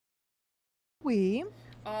we?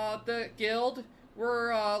 The guild.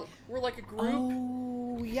 We're like a group.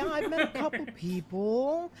 Oh, yeah, I've met a couple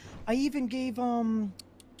people. I even gave, Bjorn?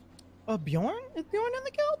 Is Bjorn in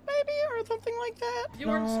the guild, maybe? Or something like that?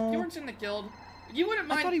 Bjorn's in the guild. You wouldn't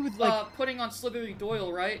mind I thought he was, like... putting on Slithery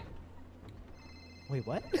Doyle, right? Wait,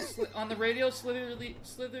 what? On the radio,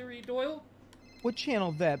 Slithery Doyle? What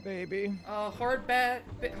channel that, baby? Hard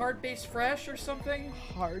Bass Fresh or something?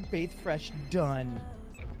 Hard Bass Fresh done.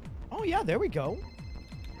 Oh, yeah, there we go.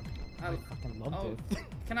 I fucking love this.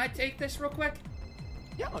 Can I take this real quick?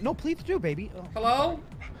 Yeah, no, please do, baby. Hello?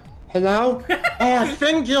 Hello?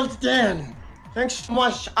 Finguild Dan. Thanks so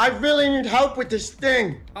much. I really need help with this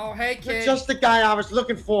thing. Oh, hey, kid. You're just the guy I was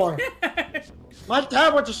looking for. My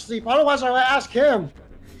dad went to sleep. Otherwise, I would ask him.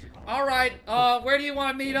 All right. Where do you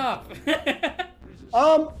want to meet up?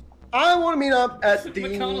 I want to meet up at the How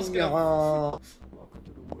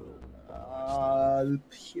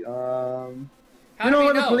you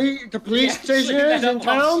know do where we the police station is in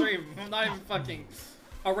town? I'm not even fucking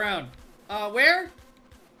around. Where?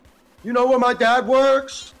 You know where my dad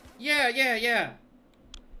works? Yeah.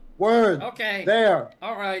 Word. Okay. There.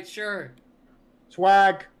 All right, sure.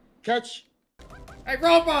 Swag. Catch. Hey,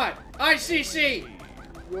 robot! ICC!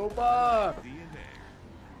 Robot.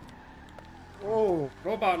 Oh.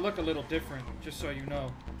 Robot look a little different, just so you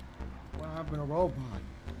know. What happened to Robot?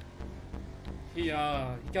 He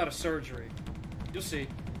got a surgery. You'll see.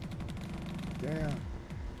 Damn.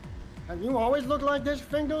 Have you always looked like this,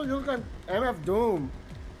 Finguild? You look like MF Doom.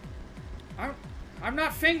 I'm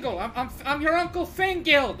not Finguild. I'm your Uncle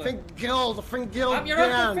Finguild. Finguild. I'm your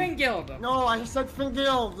Uncle Finguild. No, I said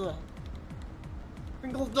Finguild.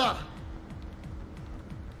 Finguild.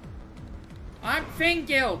 I'm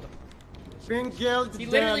Finguild. Finguild. He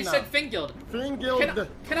literally said Finguild. Finguild.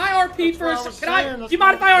 Can I RP for a second? Do you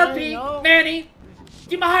mind if I RP, no? Manny?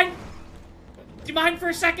 Do you mind? Do you mind for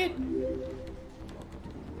a second?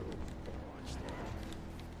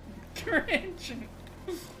 Cringe.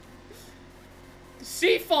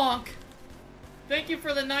 C-Funk. Thank you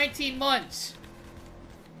for the 19 months.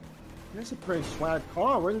 That's a pretty swag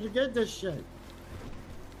car. Where did you get this shit?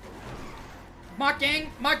 My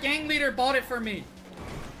gang leader bought it for me.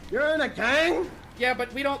 You're in a gang? Yeah,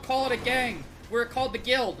 but we don't call it a gang. We're called the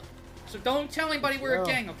Guild. So don't tell anybody we're a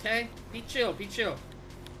gang, okay? Be chill, be chill.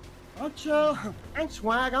 I'm chill. I'm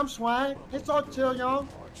swag. It's all chill, y'all.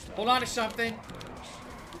 Hold on to something.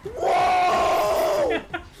 Whoa!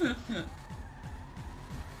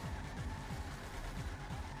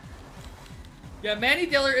 Yeah, Manny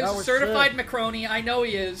Diller is a certified Macroni. I know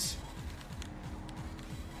he is.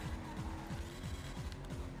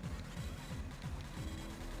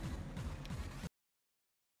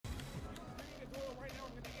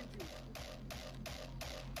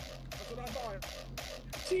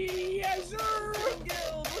 Yes, sir!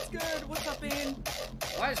 Finguild, what's good? What's up, man?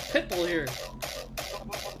 Why is Pitbull here?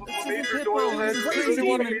 Major Doyle head. Crazy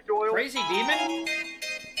Demon. Crazy Demon?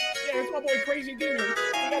 Yeah, it's my boy Crazy Demon. We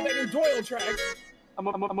got that new Doyle track. I'm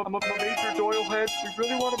a Major Doyle head. We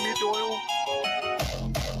really want to meet Doyle.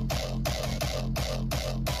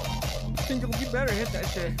 Finguild, you better hit that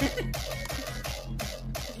shit.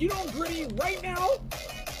 You don't gritty right now?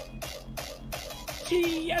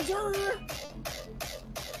 Yes, sir!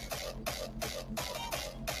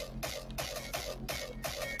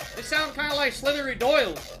 It sounds kind of like Slithery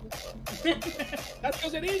Doyle. That's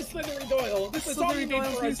because it is Slithery Doyle. This is Slithery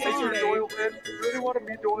Doyle for us yesterday. Doyle, man. We really want to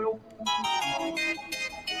meet Doyle.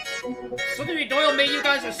 Slithery Doyle made you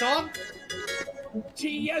guys a song?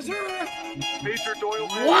 Yes, sir! Major Doyle,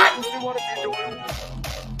 man. What? We really want to meet Doyle.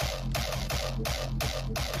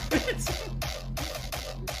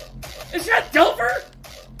 Is that Dover?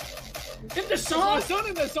 In the song? That's my son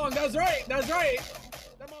in the song. That's right. That's right.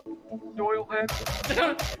 Doyle head.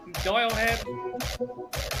 Doyle head.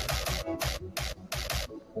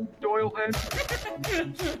 Doyle head.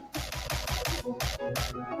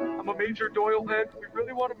 I'm a Major Doyle head. We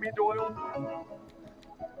really want to meet Doyle.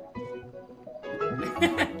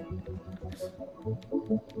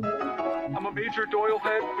 I'm a Major Doyle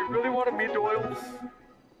head. We really want to meet Doyle.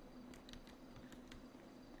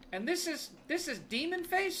 And this is Demon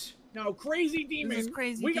Face? No, Crazy Demon. This is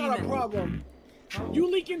Crazy we got Demon. a problem.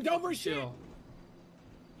 You leaking Dover shit? Chill.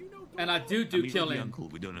 And I do killing. Uncle,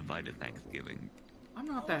 we don't invite at Thanksgiving. I'm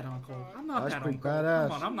not that uncle. I'm not That's that pretty uncle. badass.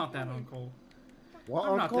 Come on, I'm not that uncle. What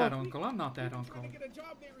I'm uncle? not that uncle. I'm not that uncle. Get a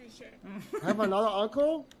job there and shit. I have another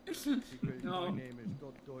uncle? No.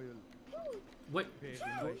 What? Nice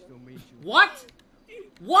to meet you. What?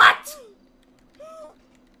 What?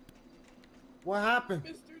 What happened?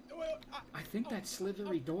 Mr. Doyle, I think that's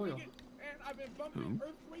Slithery Doyle. Man, I've been bumping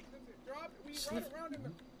earthquakes since it dropped.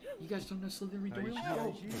 You guys don't know Slithery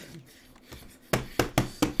Doyle?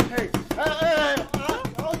 Hey,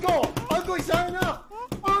 Uncle, sign up!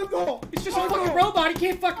 Uncle! It's just a fucking robot. He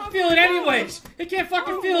can't fucking feel it anyways. He can't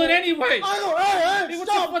fucking feel it anyways. Uncle, hey,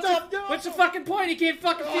 stop! What's the fucking point? He can't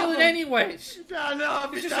fucking feel it anyways. Shut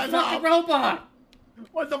up! It's just a fucking robot.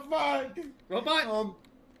 What the fuck? Robot?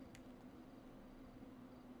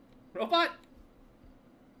 Robot?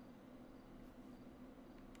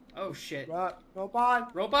 Oh shit.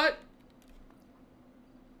 Robot? Robot?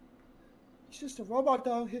 He's just a robot,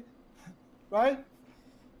 though. Right?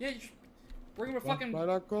 Yeah, we're gonna fucking... Right,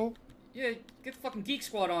 Uncle? Yeah, get the fucking Geek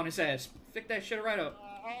Squad on his ass. Pick that shit right up.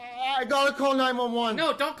 I gotta call 911.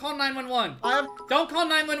 No, don't call 911. I Don't call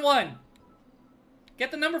 911.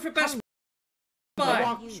 Get the number for Best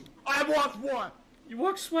Buy. I walk what? You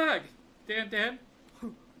walk swag. Dan.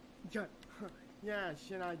 Yeah,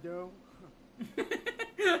 shit I do.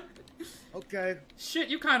 Okay. Shit,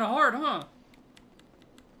 you kinda hard, huh?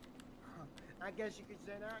 I guess you could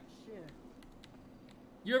say that. Shit.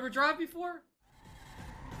 You ever drive before?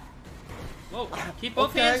 Whoa, keep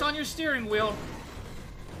both hands on your steering wheel.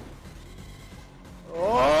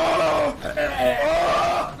 Oh!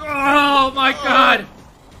 Oh my god!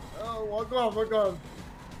 Oh, we're good.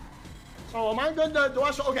 So, am I good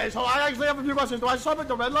to, okay, so I actually have a few questions. Do I stop at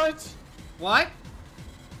the red lights? What?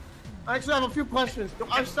 I actually have a few questions. Do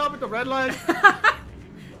I stop at the red light?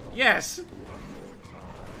 Yes.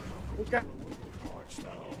 Okay.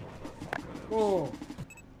 Cool.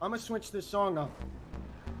 I'm gonna switch this song up.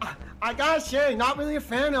 I gotta say, not really a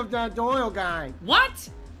fan of that Doyle guy. What?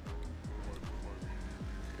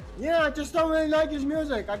 Yeah, I just don't really like his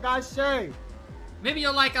music, I gotta say. Maybe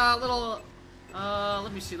you'll like a little,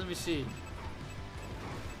 let me see.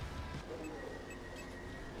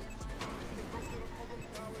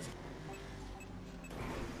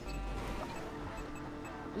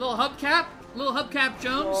 Little hubcap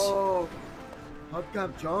Jones. Oh,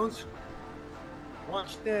 Hubcap Jones?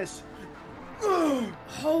 Watch this.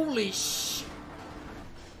 Holy sh...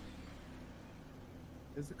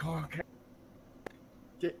 Is the car okay?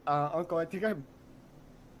 Uncle, I think There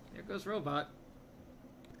goes Robot.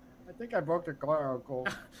 I broke the car, Uncle.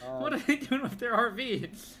 What are they doing with their RV?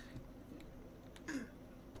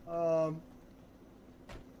 Well,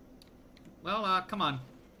 come on.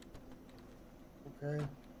 Okay.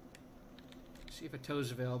 See if a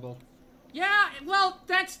tow's available. Yeah, well,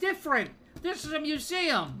 that's different. This is a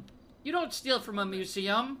museum. You don't steal from a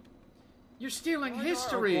museum. You're stealing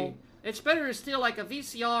history. Uncle. It's better to steal like a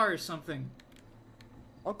VCR or something.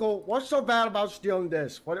 Uncle, what's so bad about stealing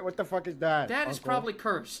this? What the fuck is that? That is Uncle? probably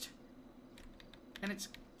cursed. And it's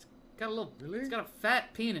got a little... Really? It's got a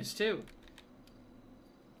fat penis, too.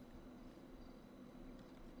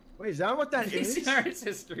 Wait, is that what that is? VCR is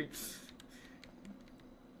history.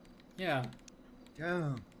 Yeah.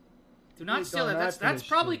 Damn. Do not steal that. That's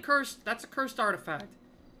probably cursed. That's a cursed artifact.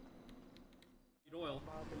 Doyle.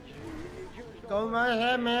 Go right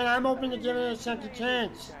ahead, man. I'm open to giving it a second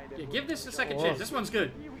chance. Yeah, give this a second chance. This one's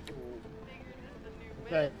good.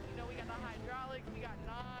 Okay.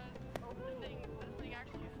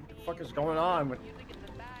 What the fuck is going on with...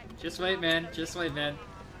 Just wait, man. Just wait, man.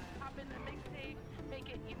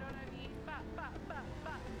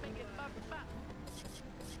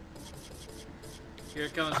 Here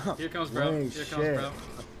it comes. Here it comes, bro. Holy Here it shit. comes, bro.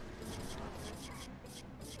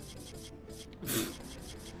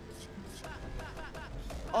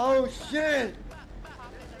 Oh shit!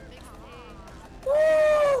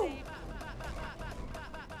 Woo!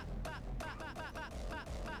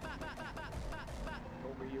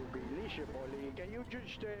 Can you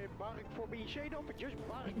just bark for me? Say no, but just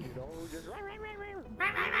bark, you know. Just...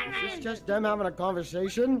 Is this just them having a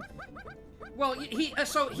conversation? Well,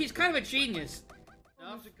 so he's kind of a genius.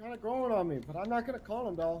 He's kind of growing on me, but I'm not gonna call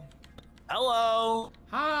him though. Hello.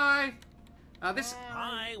 Hi.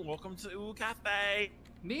 Hi. Welcome to cafe.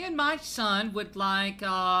 Me and my son would like,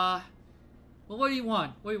 well, what do you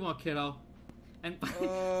want? What do you want, kiddo? And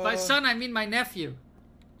by son, I mean my nephew.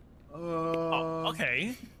 Oh,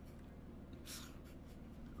 okay.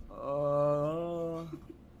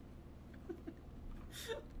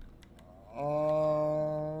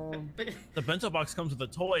 The bento box comes with a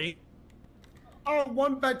toy. Oh,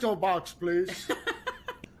 one bento box, please. All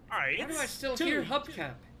right. Why do I still hear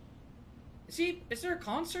Hubcap? Is there a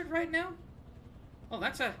concert right now? Oh,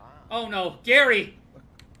 oh no, Gary!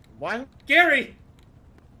 What? Gary!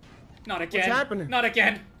 Not again. What's happening? Not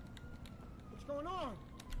again.